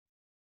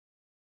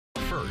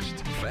First,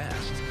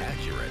 fast,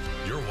 accurate.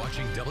 You're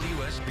watching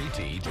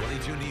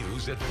WSBT-22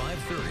 News at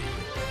 5:30.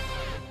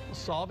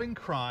 Solving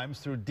crimes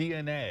through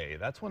DNA.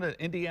 That's what an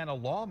Indiana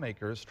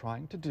lawmaker is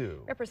trying to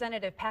do.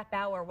 Representative Pat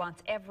Bauer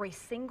wants every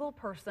single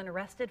person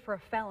arrested for a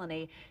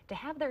felony to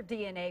have their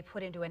DNA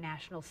put into a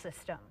national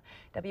system.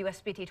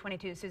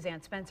 WSBT-22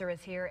 Suzanne Spencer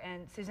is here.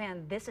 And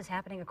Suzanne, this is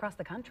happening across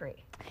the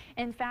country.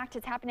 In fact,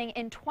 it's happening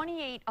in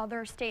 28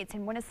 other states.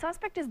 And when a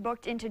suspect is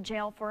booked into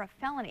jail for a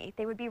felony,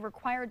 they would be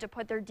required to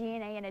put their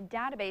DNA in a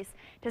database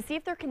to see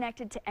if they're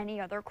connected to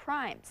any other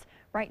crimes.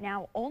 Right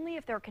now, only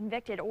if they're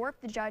convicted or if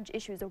the judge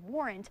issues a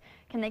warrant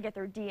can they get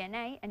their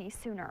DNA any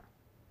sooner.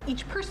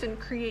 Each person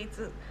creates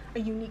a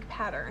unique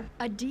pattern.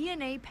 A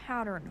DNA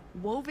pattern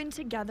woven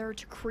together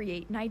to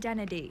create an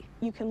identity.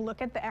 You can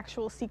look at the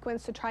actual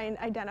sequence to try and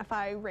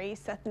identify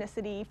race,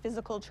 ethnicity,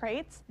 physical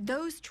traits.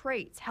 Those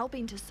traits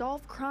helping to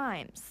solve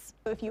crimes.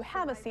 If you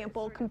have a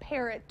sample,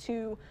 compare it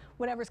to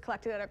whatever's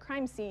collected at a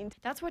crime scene.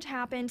 That's what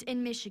happened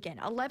in Michigan.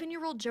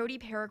 11-year-old Jody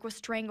Perrick was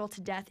strangled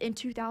to death in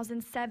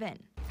 2007.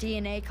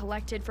 DNA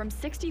collected from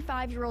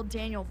 65-year-old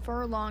Daniel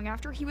Furlong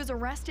after he was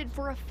arrested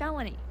for a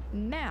felony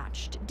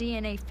matched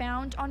DNA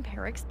found on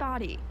Perrick's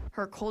body.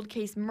 Her cold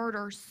case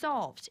murder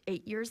solved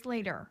 8 years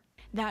later.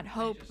 That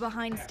hope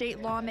behind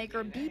state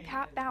lawmaker B.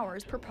 Pat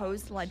Bauer's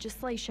proposed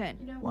legislation.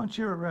 Once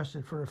you're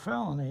arrested for a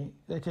felony,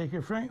 they take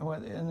your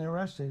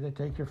they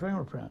take your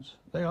fingerprints.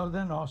 They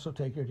then also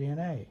take your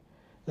DNA.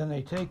 Then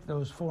they take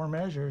those 4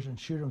 measures and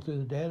shoot them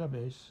through the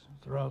database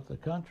throughout the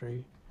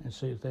country and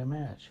see if they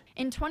match.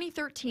 In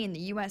 2013, the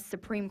U.S.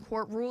 Supreme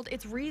Court ruled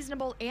it's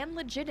reasonable and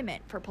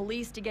legitimate for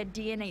police to get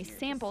DNA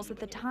samples at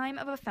the time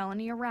of a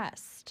felony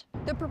arrest.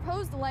 The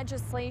proposed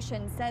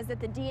legislation says that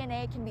the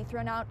DNA can be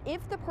thrown out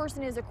if the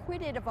person is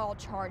acquitted of all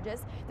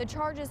charges, the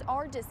charges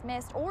are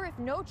dismissed, or if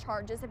no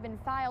charges have been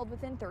filed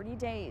within 30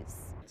 days.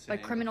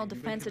 But criminal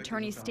defense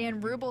attorney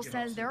Stan Rubel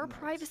says there are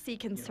privacy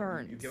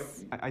concerns.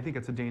 I think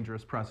it's a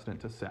dangerous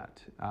precedent to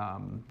set.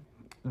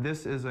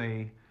 This is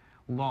a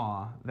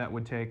law that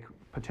would take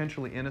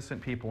potentially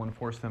innocent people and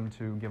force them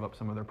to give up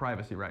some of their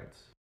privacy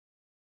rights.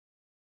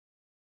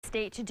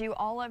 State to do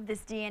all of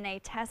this DNA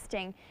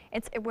testing,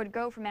 it would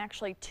go from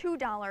actually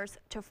 $2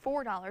 to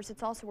 $4.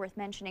 It's also worth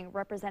mentioning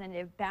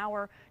Representative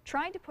Bauer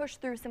tried to push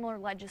through similar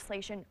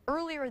legislation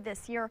earlier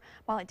this year.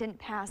 While it didn't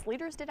pass,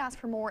 leaders did ask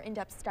for more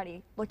in-depth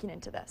study looking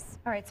into this.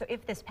 All right, so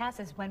if this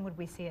passes, when would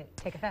we see it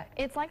take effect?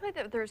 It's likely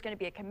that there's going to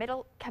be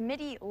a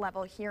committee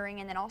level hearing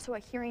and then also a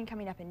hearing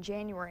coming up in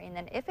January. And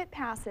then if it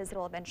passes,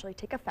 it'll eventually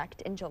take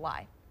effect in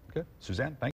July. Okay, Suzanne, thank you.